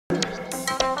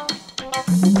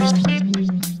Hey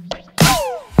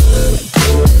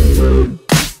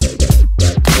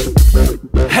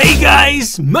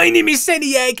guys, my name is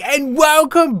Egg and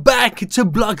welcome back to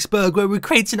Bloxburg, where we're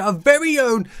creating our very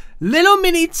own little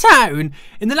mini town.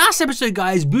 In the last episode,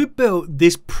 guys, we built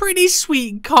this pretty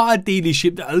sweet car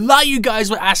dealership that a lot of you guys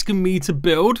were asking me to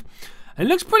build. And it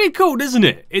looks pretty cool, doesn't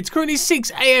it? It's currently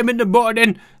 6 AM in the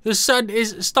morning. The sun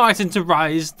is starting to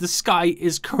rise. The sky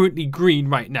is currently green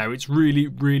right now. It's really,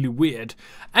 really weird.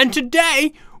 And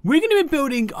today, we're going to be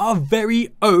building our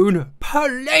very own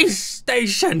police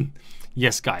station.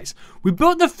 Yes, guys. We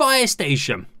built the fire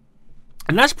station.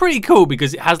 And that's pretty cool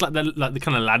because it has like the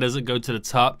kind of ladders that go to the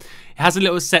top. It has a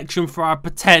little section for our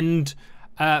pretend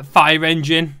fire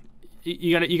engine.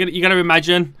 You gotta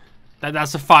imagine that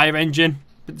that's a fire engine.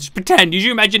 Just pretend, use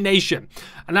your imagination.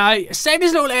 And I saved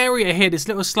this little area here, this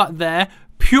little slot there,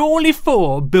 purely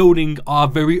for building our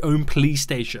very own police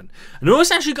station. And I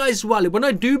also asked you guys as well, when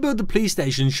I do build the police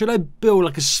station, should I build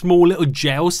like a small little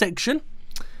jail section?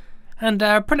 And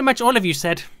pretty much all of you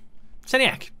said,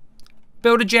 Seniac,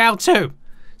 build a jail too.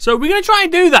 So we're going to try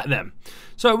and do that then.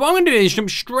 So what I'm going to do is jump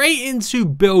straight into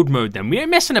build mode then. We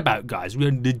ain't messing about, guys.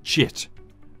 We're legit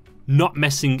not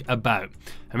messing about.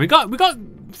 And we got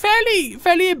fairly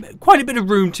quite a bit of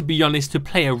room, to be honest, to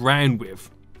play around with.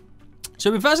 So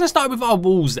we're first going to start with our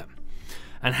walls then,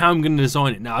 and how I'm going to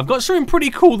design it. Now I've got something pretty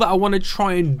cool that I want to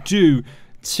try and do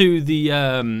to the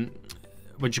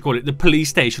what do you call it, the police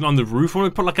station on the roof. I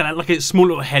want to put like a small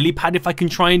little helipad if I can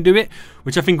try and do it,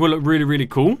 which I think will look really, really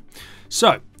cool.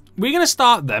 So we're going to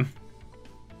start then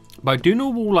by doing a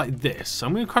wall like this.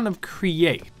 I'm going to kind of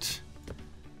create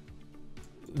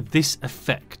this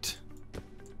effect,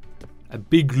 a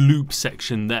big loop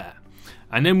section there,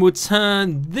 and then we'll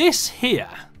turn this here.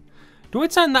 Do I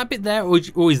turn that bit there, or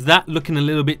is that looking a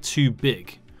little bit too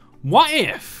big? What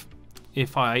if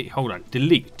I hold on,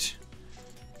 delete?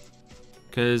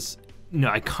 Because no,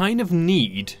 I kind of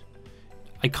need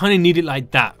it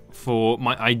like that for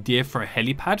my idea for a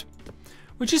helipad,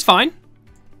 which is fine.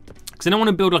 Because then I want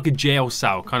to build like a jail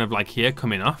cell, kind of like here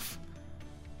coming off.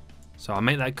 So I'll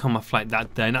make that come off like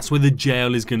that there, and that's where the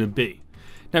jail is going to be.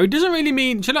 Now it doesn't really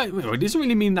mean, it doesn't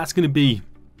really mean that's going to be,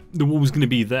 the wall's going to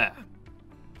be there.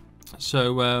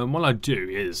 So what I'll do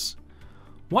is,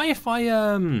 what if I,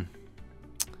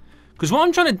 because what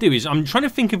I'm trying to do is, I'm trying to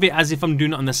think of it as if I'm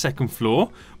doing it on the second floor,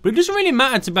 but it doesn't really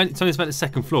matter to tell us about the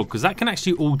second floor, because that can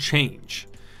actually all change.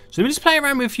 So let me just play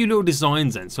around with a few little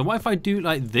designs then. So what if I do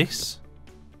like this?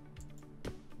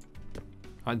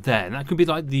 Right there, and that could be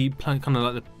like the kind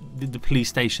of like the police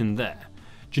station there.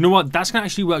 Do you know what? That's going to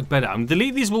actually work better. I'm going to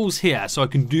delete these walls here so I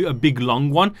can do a big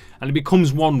long one, and it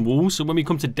becomes one wall. So when we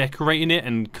come to decorating it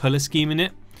and color scheming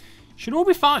it, should all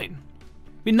be fine.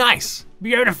 Be nice.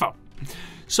 Beautiful.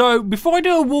 So before I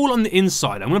do a wall on the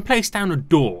inside, I'm going to place down a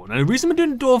door. Now the reason I'm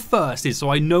doing the door first is so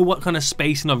I know what kind of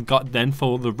spacing I've got then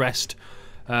for the rest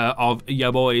of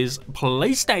your boys'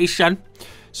 police station.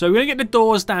 So we're going to get the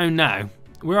doors down now.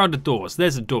 Where are the doors?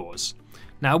 There's the doors.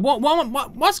 Now, what am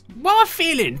I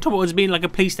feeling towards being like a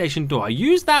police station door? I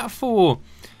use that for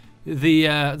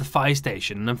the fire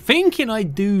station, and I'm thinking I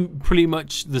do pretty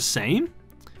much the same.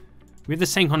 We have the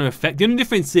same kind of effect. The only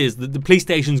difference is that the police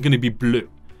station is going to be blue.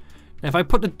 Now, if I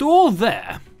put the door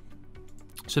there,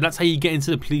 so that's how you get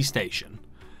into the police station,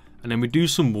 and then we do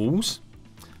some walls.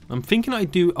 I'm thinking I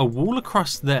do a wall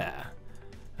across there,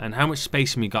 and how much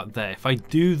space have we got there? If I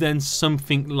do then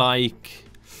something like,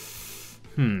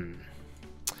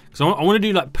 because I want to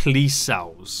do like police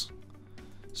cells.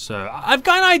 So I've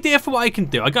got an idea for what I can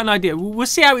do. I got an idea. We'll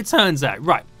see how it turns out.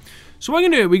 Right. So what we're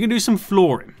going to do, we're going to do some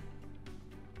flooring.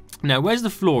 Now, where's the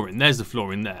flooring? There's the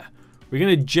flooring there. We're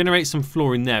going to generate some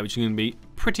flooring there, which is going to be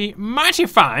pretty mighty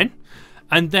fine.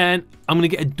 And then I'm going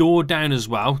to get a door down as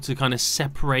well to kind of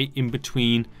separate in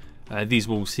between these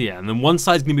walls here. And then one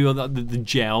side's going to be where the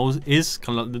jail is,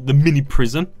 kind of like the mini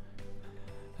prison.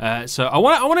 So I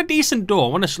want a decent door.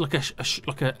 I want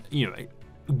like a you know,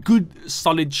 a good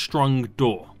solid strong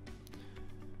door,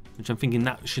 which I'm thinking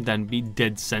that should then be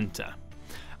dead center.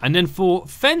 And then for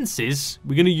fences,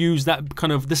 we're going to use that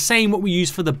kind of the same what we use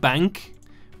for the bank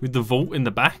with the vault in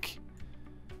the back.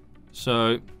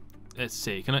 So let's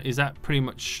see, is that pretty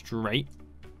much straight?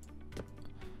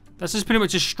 That's just pretty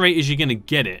much as straight as you're going to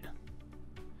get it.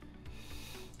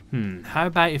 How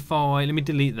about if let me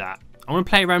delete that. I want to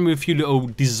play around with a few little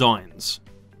designs.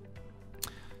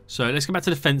 So let's go back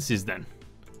to the fences then.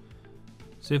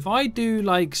 So if I do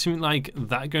like something like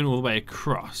that going all the way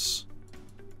across,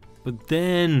 but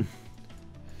then,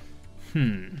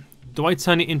 do I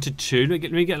turn it into two?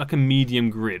 Let me get like a medium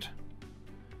grid.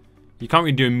 You can't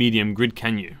really do a medium grid,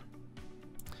 can you?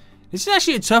 This is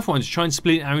actually a tough one to try and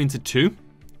split it out into two.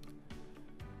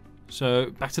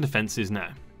 So back to the fences now.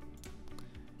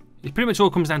 It pretty much all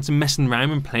comes down to messing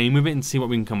around and playing with it and see what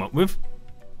we can come up with.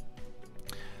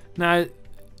 Now,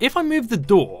 if I move the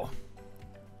door,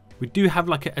 we do have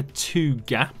like a 2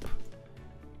 gap.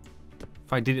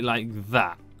 If I did it like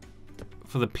that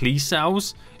for the police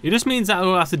cells, it just means that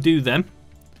all I have to do then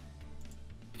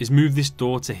is move this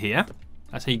door to here.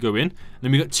 That's how you go in. And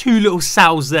then we got 2 little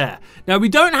cells there. Now we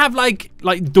don't have like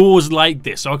doors like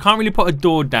this, so I can't really put a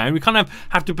door down. We kind of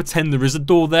have to pretend there is a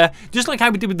door there, just like how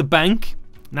we did with the bank.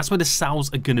 And that's where the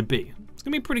cells are gonna be. It's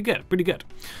gonna be pretty good, pretty good.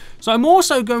 So I'm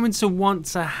also going to want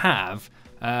to have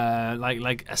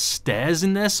like a stairs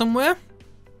in there somewhere.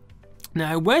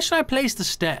 Now, where should I place the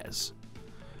stairs?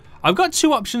 I've got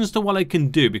 2 options to what I can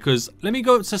do, because let me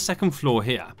go up to the 2nd floor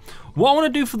here. What I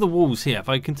want to do for the walls here, if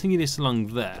I continue this along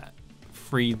there,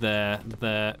 3 there,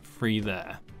 3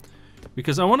 there,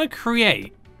 because I want to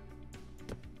create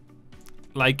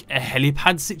like a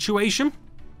helipad situation,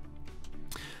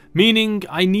 meaning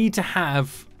I need to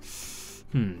have,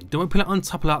 do I put it on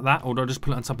top of that, or do I just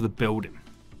put it on top of the building?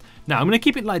 Now I'm going to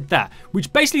keep it like that,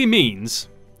 which basically means,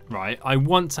 right, I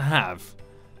want to have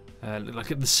like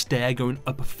the stair going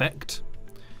up effect.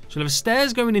 So we'll have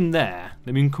stairs going in there,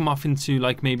 then we can come off into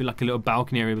like maybe like a little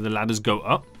balcony area where the ladders go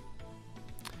up.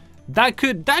 That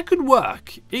could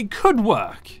work. It could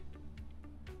work.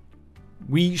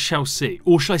 We shall see.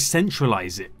 Or should I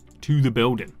centralize it to the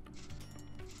building?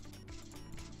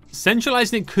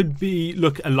 Centralizing it could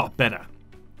look a lot better.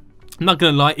 I'm not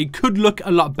gonna lie, it could look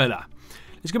a lot better.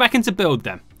 Let's go back into build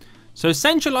then. So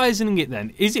centralizing it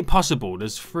then, is it possible?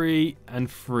 There's 3 and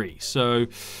 3. So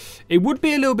it would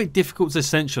be a little bit difficult to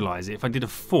centralize it if I did a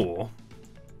 4.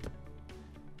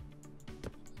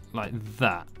 Like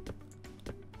that.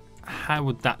 How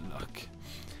would that look?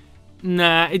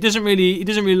 Nah, it doesn't really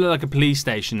look like a police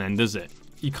station then, does it?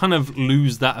 You kind of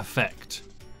lose that effect.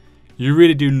 You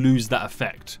really do lose that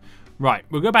effect. Right,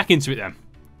 we'll go back into it then.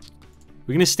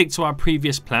 We're gonna stick to our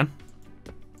previous plan.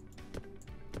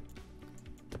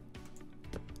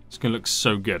 Gonna look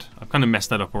so good. I've kind of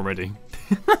messed that up already.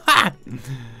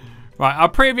 Right, our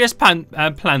previous plan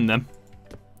then.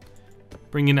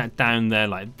 Bringing that down there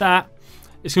like that.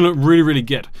 It's gonna look really, really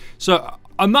good. So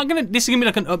I'm not gonna. This is gonna be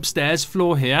like an upstairs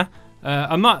floor here.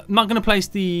 I'm not gonna place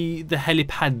the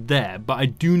helipad there, but I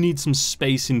do need some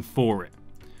spacing for it.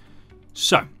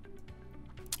 So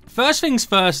first things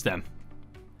first then.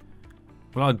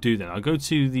 What I'll do then, I'll go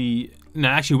to the. No,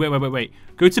 actually, wait.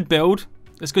 Go to build.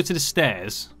 Let's go to the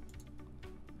stairs.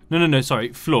 No,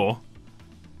 sorry, floor.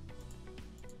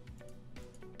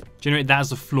 Generate that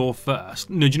as the floor first.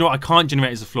 No, do you know what? I can't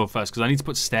generate as the floor first because I need to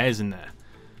put stairs in there.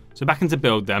 So back into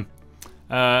build then.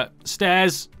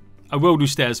 Stairs. I will do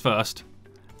stairs first.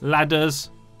 Ladders.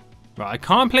 Right, I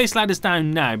can't place ladders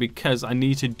down now because I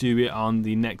need to do it on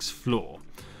the next floor.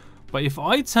 But if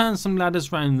I turn some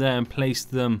ladders around there and place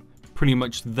them pretty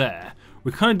much there,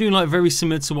 we're kind of doing like very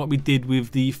similar to what we did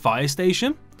with the fire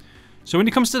station. So when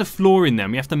it comes to the flooring then,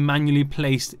 we have to manually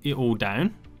place it all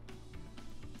down.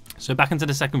 So back into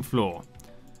the 2nd floor.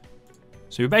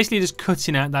 So we're basically just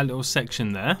cutting out that little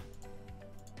section there.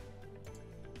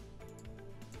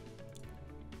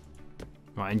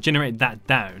 Right, and generate that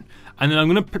down. And then I'm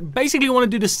going to basically want to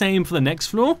do the same for the next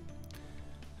floor.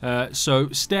 So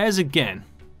stairs again.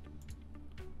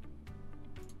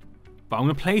 But I'm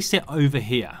going to place it over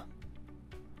here.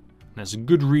 There's a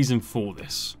good reason for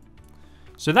this.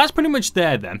 So that's pretty much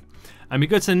there then. And we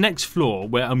go to the next floor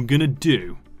where I'm going to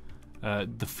do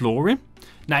the flooring.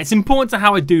 Now it's important to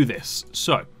how I do this.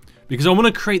 So, because I want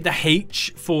to create the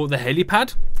H for the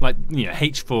helipad. Like, you know,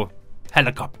 H for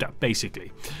helicopter,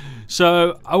 basically.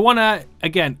 So I want to,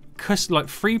 again, like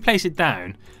free place it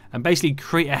down and basically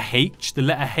create a H, the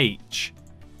letter H,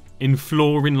 in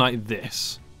flooring like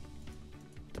this.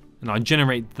 And I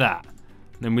generate that.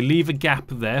 Then we leave a gap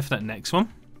there for that next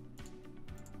one.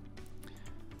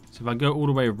 So if I go all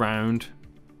the way around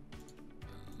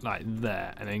like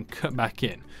there and then cut back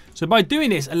in. So by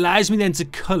doing this, it allows me then to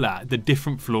colour the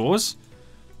different floors.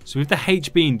 So with the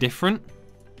H being different.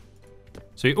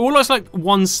 So it all looks like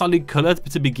one solid colour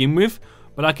to begin with.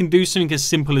 But I can do something as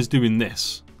simple as doing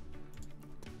this.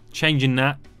 Changing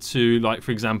that to, like,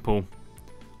 for example,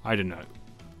 I don't know.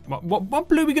 What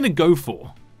blue are we going to go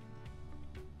for?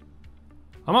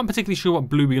 I'm not particularly sure what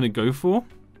blue we're going to go for.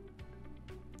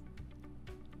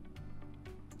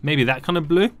 Maybe that kind of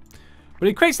blue. But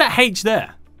it creates that H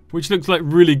there, which looks like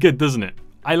really good, doesn't it?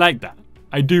 I like that.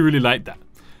 I do really like that.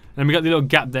 And we got the little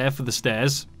gap there for the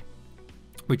stairs,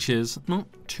 which is not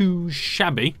too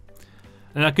shabby.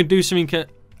 And I can do something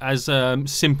as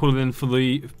simple then for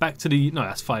the back to the no,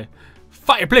 that's fire.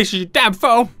 Fireplaces, you damn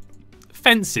fool.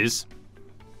 Fences.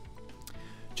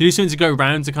 Do you do something to go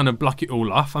around to kind of block it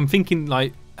all off? I'm thinking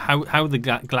like how would the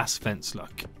glass fence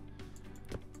look?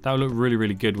 That would look really,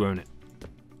 really good, won't it?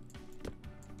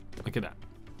 Look at that.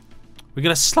 We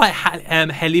got a slight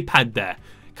helipad there.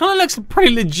 Kind of looks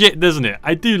pretty legit, doesn't it?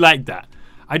 I do like that.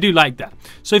 I do like that.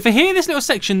 So for here, this little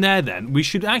section there, then we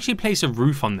should actually place a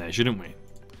roof on there, shouldn't we?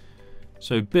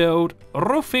 So build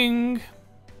roofing.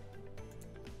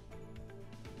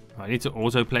 I need to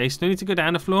auto place. Do I need to go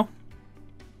down the floor?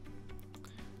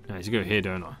 No, I need to go here,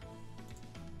 don't I?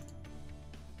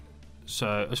 So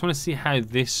I just want to see how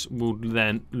this will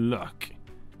then look.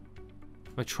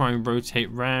 If I try and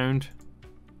rotate round.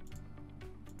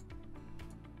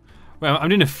 Well, I'm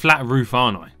doing a flat roof,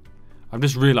 aren't I? I've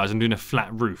just realised I'm doing a flat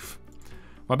roof.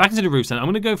 Right, back into the roofs then. I'm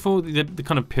going to go for the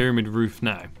kind of pyramid roof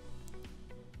now.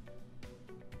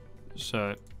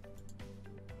 So,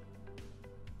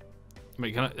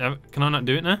 wait, can I not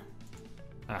do it now?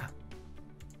 Ah.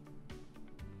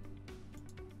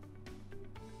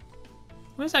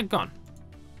 Where's that gone?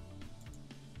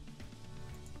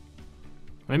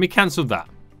 Let me cancel that.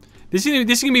 This is going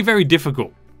to be very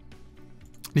difficult.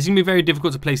 This is going to be very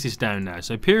difficult to place this down now.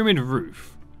 So pyramid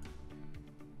roof.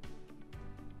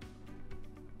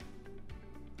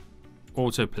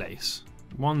 Auto place.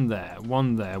 One there,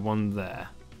 one there, one there.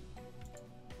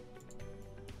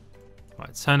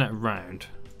 Right, turn it around.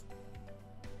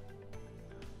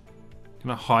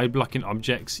 Can I hide blocking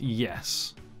objects?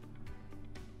 Yes.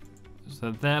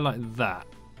 So they're like that.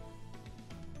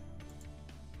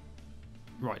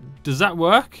 Right, does that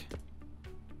work?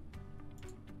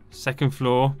 Second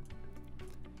floor.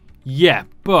 Yeah,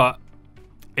 but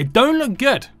it don't look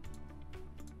good.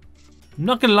 I'm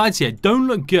not gonna lie to you, it don't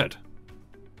look good.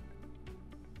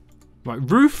 Right,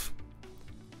 roof.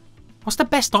 What's the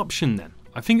best option then?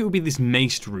 I think it would be this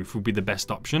maced roof would be the best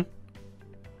option.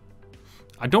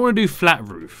 I don't want to do flat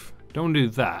roof. Don't want to do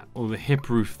that or the hip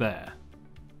roof there.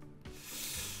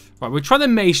 Right, we'll try the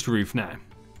maced roof now.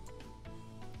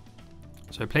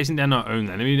 So placing down our own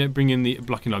then. Let me bring in the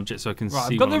blocking object so I can see.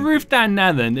 I've got the roof down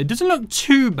now then. It doesn't look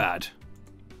too bad.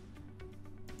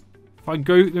 If I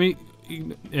go, let me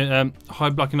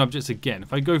hide blocking objects again.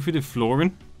 If I go through the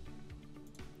flooring.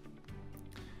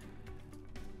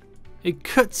 It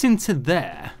cuts into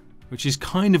there, which is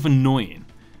kind of annoying.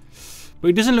 But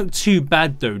it doesn't look too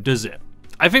bad though, does it?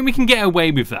 I think we can get away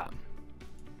with that.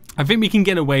 I think we can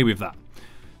get away with that.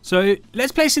 So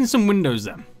let's place in some windows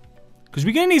then. Because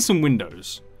we're going to need some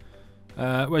windows.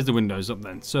 Where's the windows up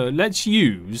then? So let's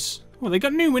use... Oh, they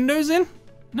got new windows in?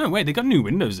 No, wait, they got new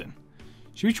windows in.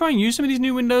 Should we try and use some of these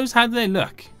new windows? How do they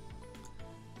look?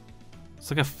 It's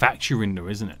like a factory window,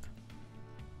 isn't it?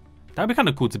 That'd be kind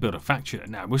of cool to build a factory.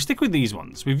 Now, we'll stick with these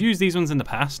ones. We've used these ones in the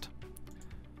past.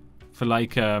 For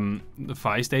like the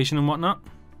fire station and whatnot.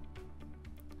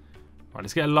 Right,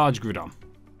 let's get a large grid on.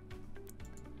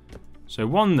 So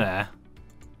one there.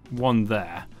 One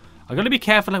there. I've got to be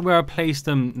careful like where I place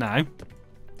them now.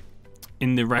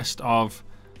 In the rest of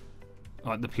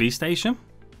like the police station.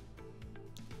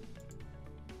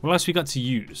 What else we got to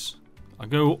use? I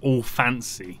go all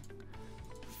fancy.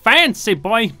 Fancy,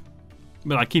 boy!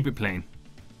 But I keep it plain.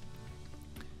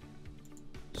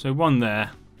 So one there.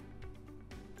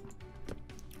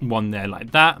 One there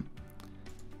like that.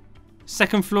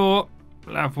 Second floor.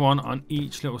 We'll have one on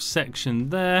each little section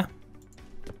there.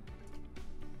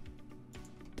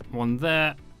 One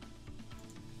there.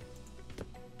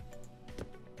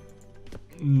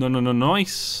 No,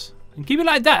 nice. And keep it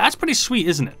like that. That's pretty sweet,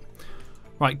 isn't it?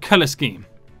 Right, color scheme.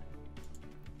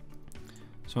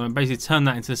 So I'm going to basically turn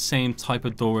that into the same type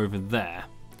of door over there.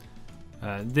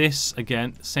 This,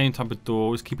 again, same type of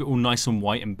door. Just keep it all nice and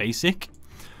white and basic.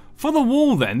 For the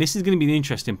wall, then, this is going to be the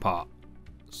interesting part.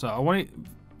 So I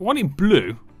want it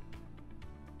blue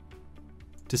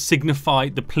to signify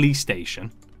the police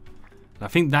station. I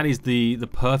think that is the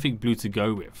perfect blue to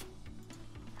go with.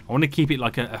 I want to keep it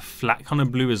like a flat kind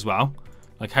of blue as well.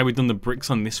 Like how we've done the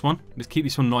bricks on this one. Let's keep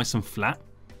this one nice and flat.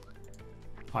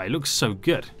 Oh, it looks so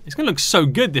good. It's going to look so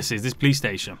good, this police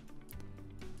station.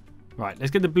 Right,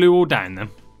 let's get the blue all down then.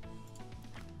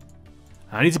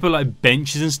 I need to put like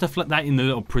benches and stuff like that in the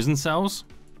little prison cells.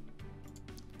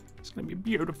 It's going to be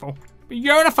beautiful.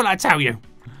 Beautiful, I tell you.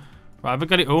 Right, have I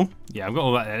got it all? Yeah, I've got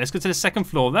all that there. Let's go to the second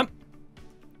floor then.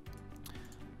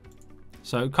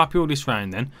 So copy all this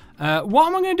round then. What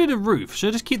am I going to do to the roof? Should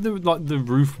I just keep the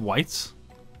roof white?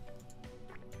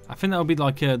 I think that would be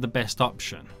like the best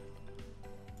option.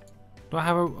 Do I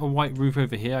have a white roof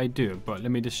over here? I do, but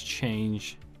let me just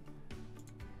change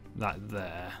that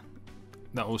there.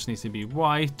 that also needs to be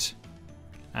white.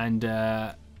 And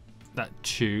that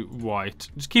too, white.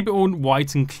 Just keep it all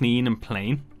white and clean and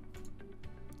plain.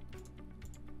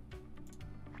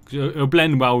 It'll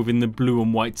blend well within the blue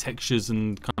and white textures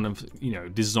and kind of, you know,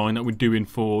 design that we're doing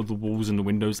for the walls and the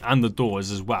windows and the doors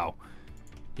as well.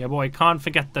 Yeah, boy, can't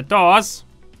forget the doors.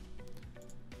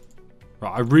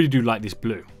 Right, I really do like this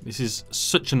blue. This is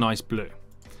such a nice blue.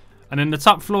 And then the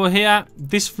top floor here,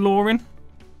 this flooring,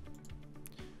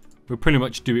 we'll pretty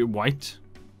much do it white.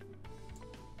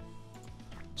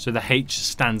 So the H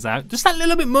stands out just that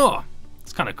little bit more.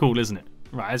 It's kind of cool, isn't it?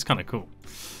 Right, it's kind of cool.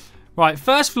 Right,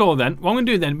 first floor then. What I'm going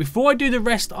to do then, before I do the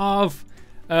rest of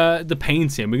the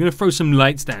painting, we're going to throw some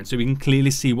lights down so we can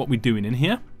clearly see what we're doing in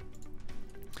here.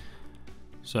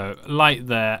 So, light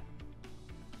there.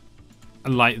 A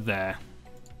light there.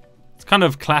 It's kind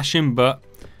of clashing, but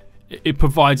it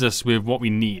provides us with what we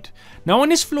need. Now, on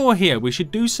this floor here, we should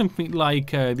do something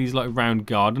like these like round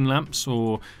garden lamps,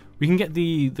 or we can get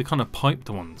the kind of piped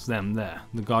ones, them there,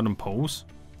 the garden poles.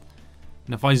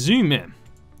 And if I zoom in,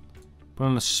 but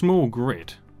on a small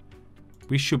grid,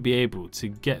 we should be able to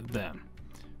get them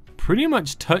pretty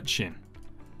much touching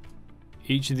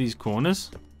each of these corners.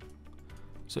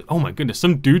 So, oh my goodness,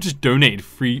 some dude just donated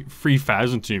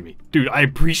 3,000 to me. Dude, I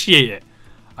appreciate it.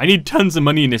 I need tons of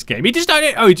money in this game. He just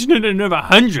donated, oh, he just donated another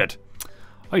 100.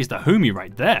 Oh, he's the homie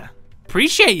right there.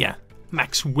 Appreciate ya,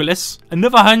 Max Willis.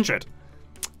 Another 100.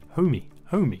 Homie,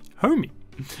 homie, homie.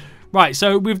 Right,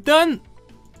 so we've done,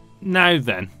 now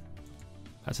then.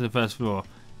 That's the first floor.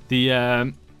 The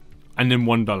and then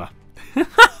 $1.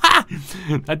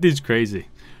 That dude's crazy.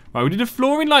 Right, we did a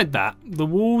flooring like that. The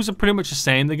walls are pretty much the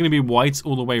same. They're going to be white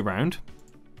all the way around.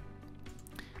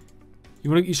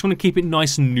 You just want to keep it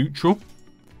nice and neutral,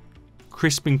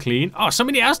 crisp and clean. Oh,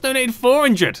 somebody else donated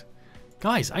 400.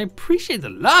 Guys, I appreciate the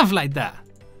love like that.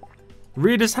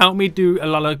 Really does help me do a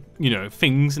lot of, you know,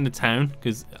 things in the town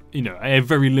because, you know, I have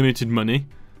very limited money.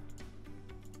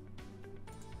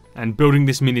 And building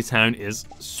this mini town is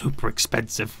super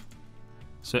expensive.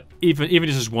 So even if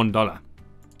it's just $1,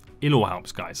 it all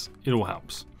helps, guys. It all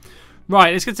helps.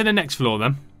 Right, let's get to the next floor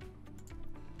then.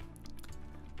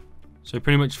 So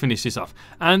pretty much finish this off.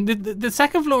 And the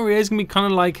second floor here is going to be kind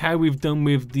of like how we've done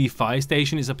with the fire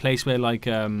station. It's a place where like,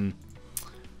 well,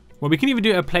 we can either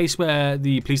do it a place where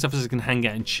the police officers can hang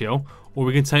out and chill, or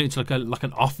we can turn it into like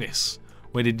an office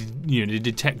where the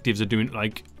detectives are doing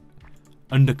like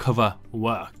undercover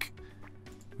work,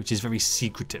 which is very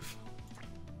secretive.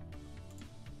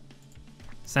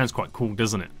 Sounds quite cool,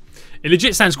 doesn't it? It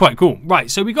legit sounds quite cool.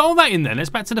 Right, so we got all that in there. Let's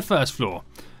back to the first floor.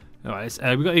 All right,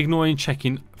 we've got ignoring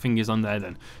checking fingers on there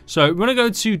then. So we're going to go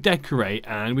to decorate,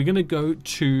 and we're going to go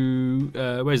to,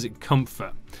 where is it?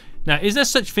 Comfort. Now, is there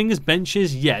such thing as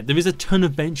benches? Yeah, there is a ton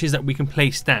of benches that we can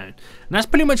place down. And that's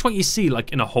pretty much what you see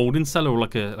like in a holding cell or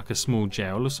like a small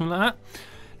jail or something like that.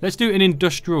 Let's do an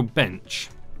industrial bench.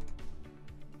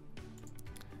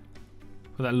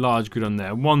 Put that large grid on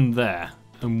there. One there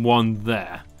and one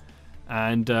there.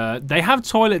 And they have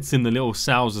toilets in the little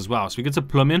cells as well. So we get to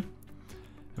plumbing.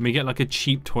 And we get like a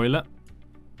cheap toilet.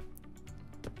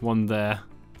 One there.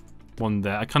 One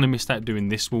there. I kind of missed out doing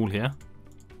this wall here.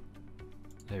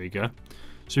 There we go.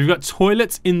 So we've got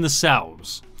toilets in the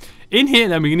cells. In here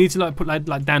then we need to like put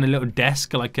like down a little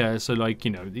desk. Like so like,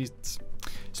 you know, it's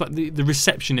like the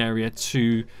reception area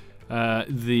to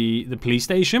the police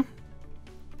station.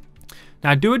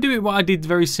 Now do I do it what I did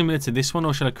very similar to this one,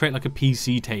 or should I create like a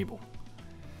PC table?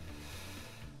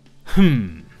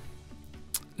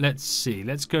 Let's see.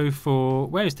 Let's go for,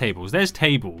 where's tables? There's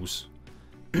tables.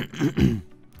 We could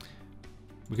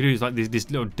do like this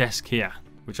little desk here,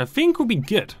 which I think will be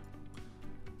good.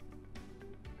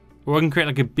 Or I can create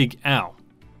like a big L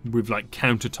with like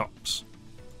countertops.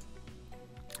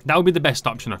 That would be the best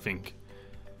option, I think.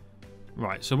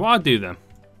 Right, so what I'll do then.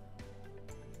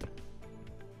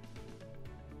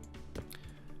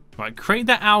 Right, create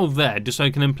that L there just so I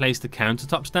can then place the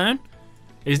countertops down.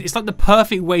 It's like the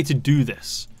perfect way to do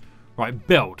this. Right,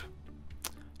 build.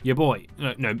 Your boy,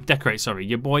 no, decorate, sorry.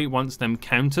 Your boy wants them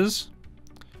counters.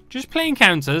 Just plain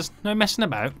counters, no messing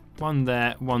about. One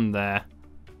there, one there.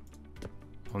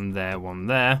 One there, one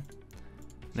there.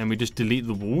 Then we just delete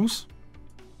the walls.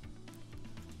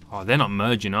 Oh, they're not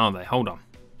merging, are they? Hold on.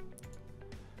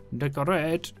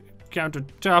 Decorate,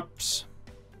 countertops.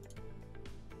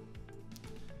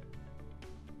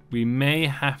 We may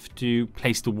have to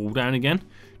place the wall down again,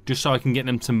 just so I can get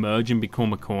them to merge and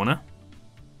become a corner.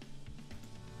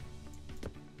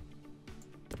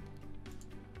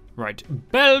 Right,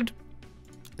 build,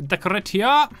 decorate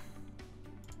here.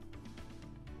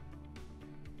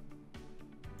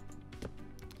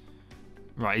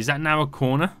 Right, is that now a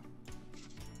corner?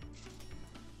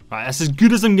 Right, that's as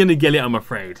good as I'm going to get it, I'm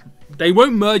afraid. They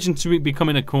won't merge into it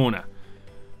becoming a corner,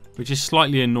 which is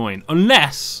slightly annoying.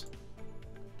 Unless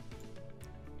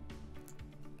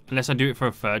I do it for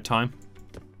a third time.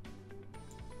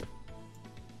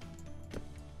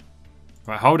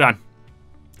 Right, hold on.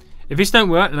 If this don't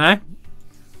work now,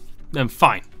 then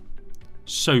fine.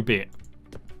 So be it.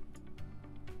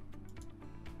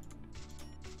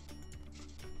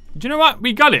 Do you know what?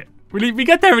 We got it. We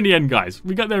got there in the end, guys.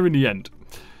 We got there in the end.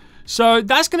 So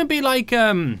that's going to be like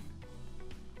the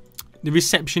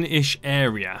reception-ish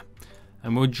area.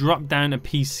 And we'll drop down a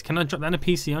piece. Can I drop down a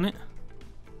PC on it?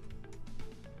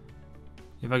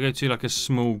 If I go to like a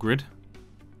small grid.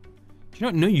 Do you know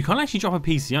what? No, you can't actually drop a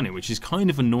PC on it, which is kind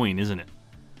of annoying, isn't it?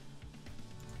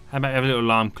 How about have a little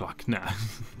alarm clock? No.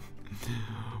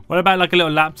 What about like a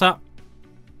little laptop?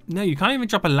 No, you can't even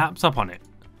drop a laptop on it.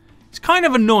 It's kind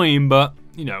of annoying, but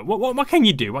you know, what can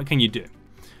you do? What can you do?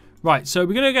 Right, so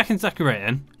we're going to go back into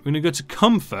decorating. We're going to go to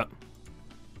comfort.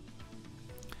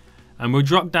 And we'll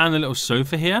drop down a little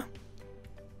sofa here.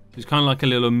 It's kind of like a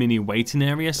little mini waiting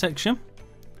area section,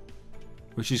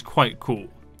 which is quite cool.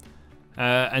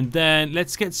 And then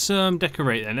let's get some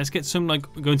decorating. Let's get some, like,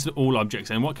 go into the all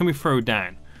objects. And what can we throw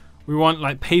down? We want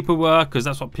like paperwork, because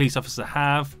that's what police officers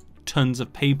have. Tons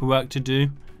of paperwork to do.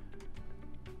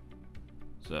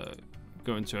 So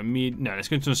go into a no, let's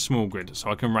go into a small grid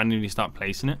so I can randomly start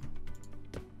placing it.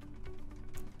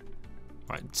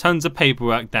 Right, tons of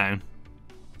paperwork down.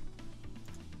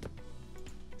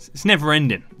 It's never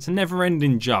ending. It's a never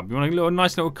ending job. You want a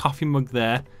nice little coffee mug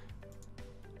there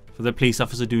for the police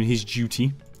officer doing his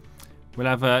duty. We'll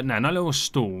have a not a little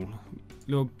stool.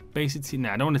 Little basic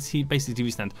I don't want a basic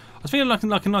TV stand. I was thinking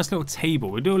like a nice little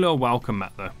table. We'll do a little welcome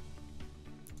mat though.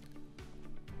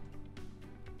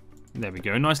 There we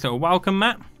go. Nice little welcome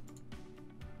mat.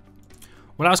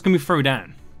 What else can we throw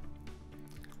down?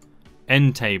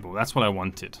 End table. That's what I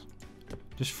wanted.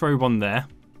 Just throw one there.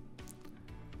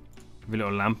 With a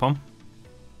little lamp on.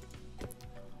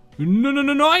 No,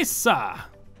 nice!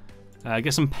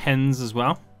 Get some pens as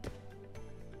well.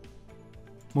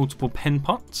 Multiple pen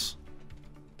pots.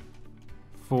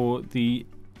 For the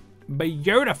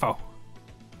beautiful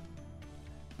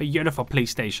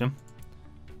police station.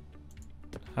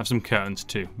 Have some curtains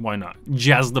too. Why not?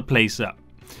 Jazz the place up.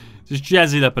 Just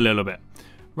jazz it up a little bit.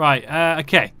 Right,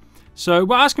 okay. So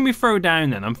what else can we throw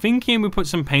down then? I'm thinking we put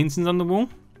some paintings on the wall.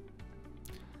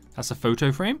 That's a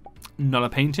photo frame. Not a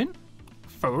painting.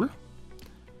 Photo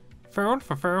frame.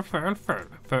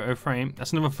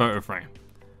 That's another photo frame.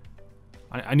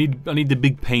 I need the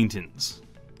big paintings.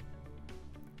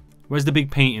 Where's the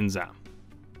big paintings at?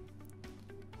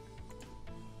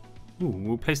 Ooh,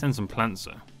 we'll place down some plants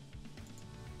though.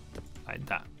 Like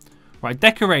that. Right,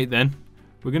 decorate then.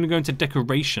 We're going to go into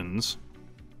decorations.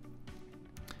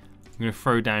 I'm going to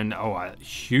throw down, oh, a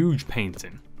huge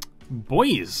painting.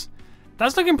 Boys,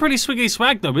 that's looking pretty swiggy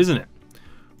swag though, isn't it?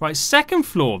 Right, second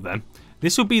floor then.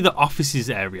 This will be the offices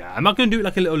area. I'm not going to do it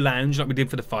like a little lounge like we did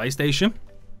for the fire station.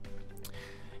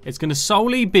 It's going to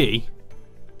solely be,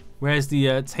 where's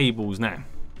the tables now?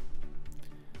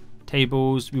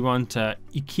 Tables, we want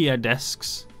IKEA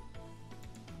desks.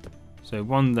 So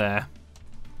one there.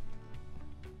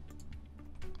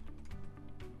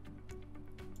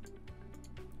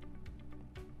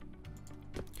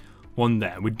 One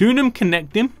there. We're doing them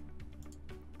connecting.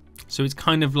 So it's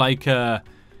kind of like a,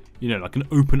 you know, like an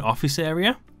open office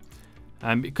area.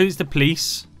 Because it's the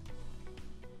police.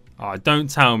 Oh, don't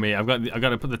tell me. I got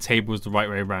to put the tables the right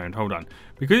way around. Hold on.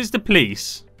 Because it's the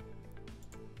police.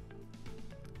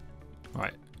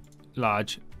 Right.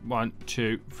 Large. 1,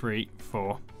 2, 3,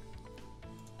 4.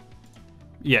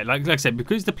 Yeah, like I said,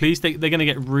 because the police, they're going to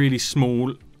get really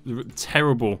small,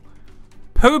 terrible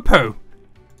popo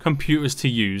computers to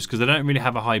use because they don't really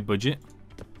have a high budget.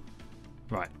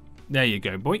 Right. There you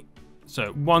go, boy.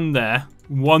 So one there.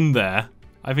 One there.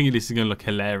 I think this is going to look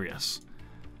hilarious.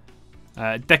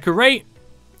 Decorate.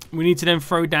 We need to then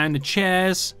throw down the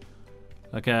chairs.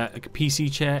 Like a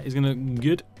PC chair is going to look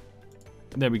good.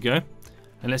 There we go.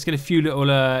 And let's get a few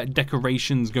little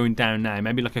decorations going down now.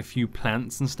 Maybe like a few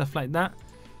plants and stuff like that.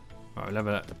 Right, we'll have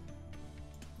a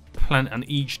plant on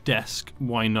each desk.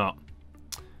 Why not?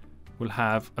 We'll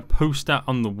have a poster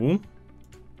on the wall.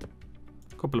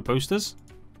 A couple of posters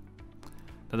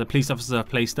that the police officers have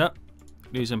placed up.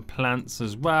 Do some plants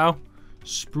as well.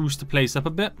 Spruce the place up a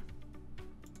bit.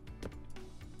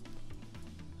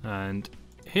 And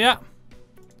here.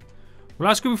 What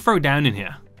else could we throw down in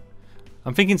here?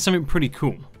 I'm thinking something pretty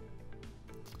cool.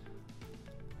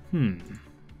 We'll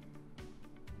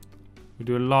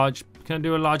do a large... can I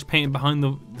do a large painting behind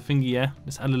the thingy? Yeah,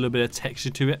 let's add a little bit of texture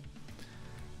to it.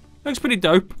 Looks pretty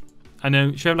dope. I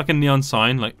know, should have like a neon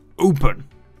sign, like open.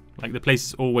 Like the place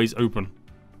is always open.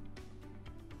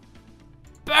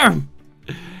 Boom!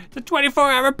 It's a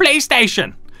 24-hour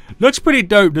PlayStation. Looks pretty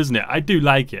dope, doesn't it? I do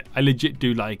like it. I legit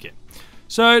do like it.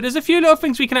 So there's a few little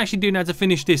things we can actually do now to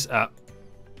finish this up.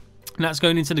 And that's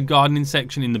going into the gardening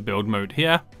section in the build mode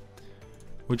here.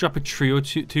 We'll drop a tree or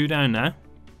two down now.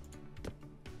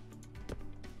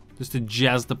 Just to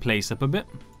jazz the place up a bit.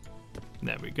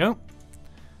 There we go.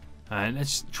 And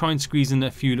let's try and squeeze in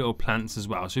a few little plants as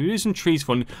well. So we do some trees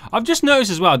falling. I've just noticed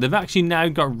as well, they've actually now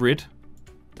got rid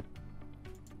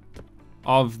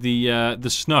of the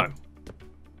snow.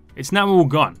 It's now all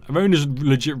gone. I've only just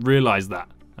legit realised that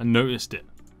and noticed it.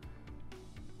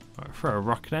 Alright, throw a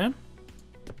rock down.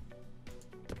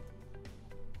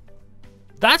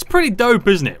 That's pretty dope,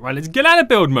 isn't it? Right, let's get out of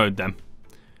build mode then.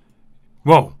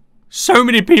 Whoa, so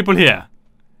many people here.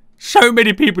 So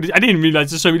many people. I didn't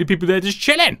realise there's so many people there just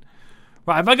chilling.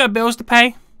 Right, have I got bills to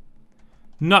pay?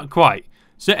 Not quite.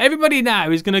 So everybody now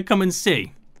is going to come and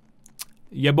see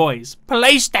your boys'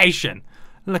 PlayStation.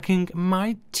 Looking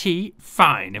mighty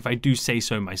fine, if I do say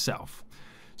so myself.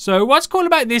 So what's cool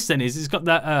about this then is it's got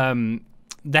that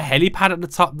the helipad at the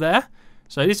top there.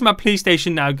 So this is my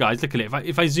PlayStation now, guys. Look at it.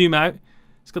 If I zoom out,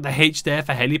 it's got the H there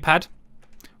for helipad.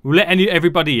 We'll let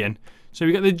everybody in. So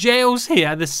we got the jails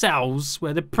here, the cells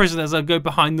where the prisoners will go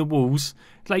behind the walls.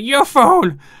 It's like, your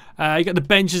phone. You got the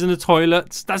benches and the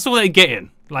toilets. That's all they're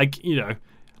getting. Like, you know,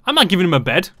 I'm not giving them a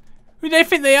bed. Who do they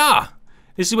think they are?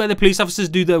 This is where the police officers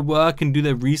do their work and do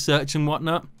their research and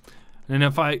whatnot. And then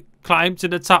if I climb to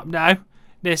the top now,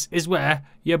 this is where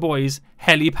your boy's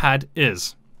helipad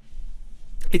is.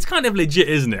 It's kind of legit,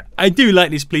 isn't it? I do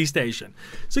like this police station.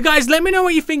 So guys, let me know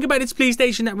what you think about this police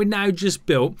station that we now just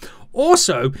built.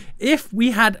 Also, if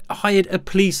we had hired a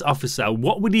police officer,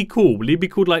 what would he call? Would he be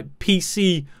called like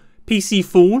PC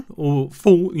Fool or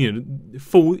Fool, you know,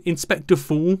 Fool Inspector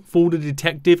Fool, Fool the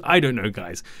Detective? I don't know,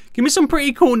 guys. Give me some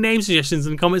pretty cool name suggestions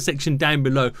in the comment section down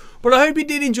below. But I hope you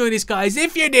did enjoy this, guys.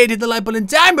 If you did, hit the like button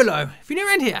down below. If you're new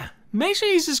around here, make sure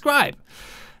you subscribe.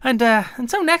 And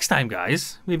until next time,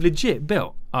 guys, we've legit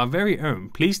built our very own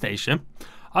police station.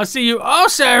 I'll see you all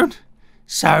soon.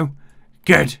 So,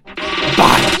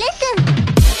 goodbye.